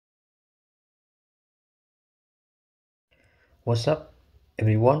What's up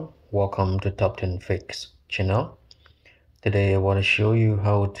everyone, welcome to TopTeenFix channel. Today I want to show you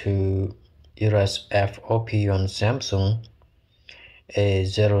how to erase FRP on Samsung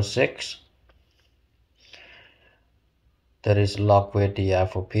A06 that is locked with the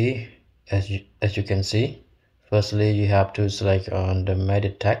FRP. As you can see, firstly you have to select on the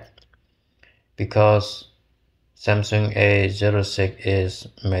Meditech because Samsung A06 is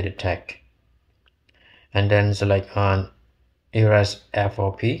Meditech, and then select on erase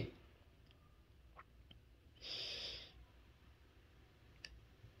FRP.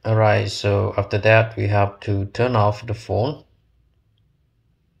 Alright, so after that we have to turn off the phone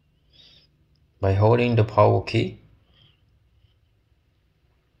by holding the power key.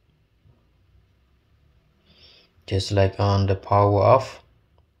 Just like on the power off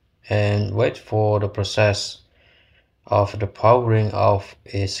and wait for the process of the powering off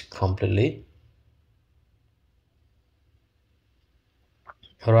is completely.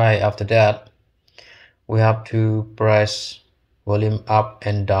 Alright, after that we have to press volume up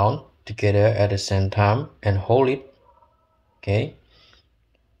and down together at the same time and hold it. Okay,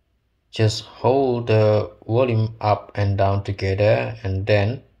 just hold the volume up and down together and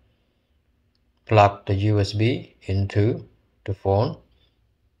then plug the USB into the phone,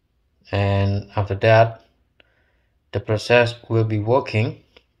 and after that the process will be working.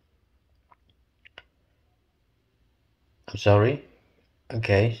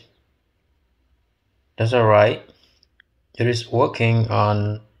 Okay, that's alright. It is working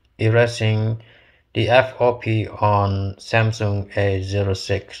on erasing the FRP on Samsung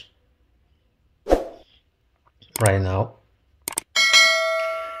A06 right now.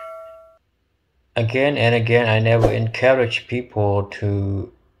 Again and again, I never encourage people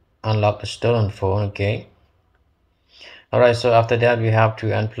to unlock the stolen phone. Okay, alright, so after that we have to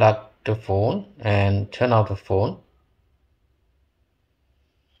unplug the phone and turn off the phone.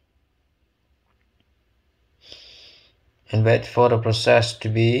 And wait for the process to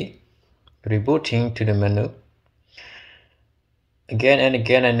be rebooting to the menu. Again and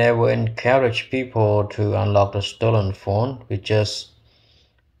again, I never encourage people to unlock the stolen phone. We just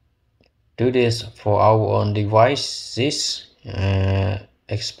do this for our own devices,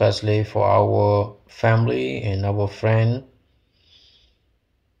 especially for our family and our friend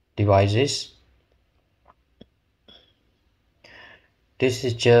devices. This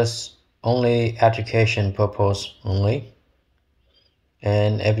is just only education purpose only.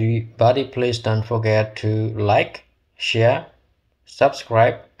 And everybody, please don't forget to like, share,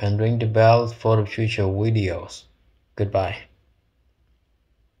 subscribe and ring the bell for the future videos. Goodbye.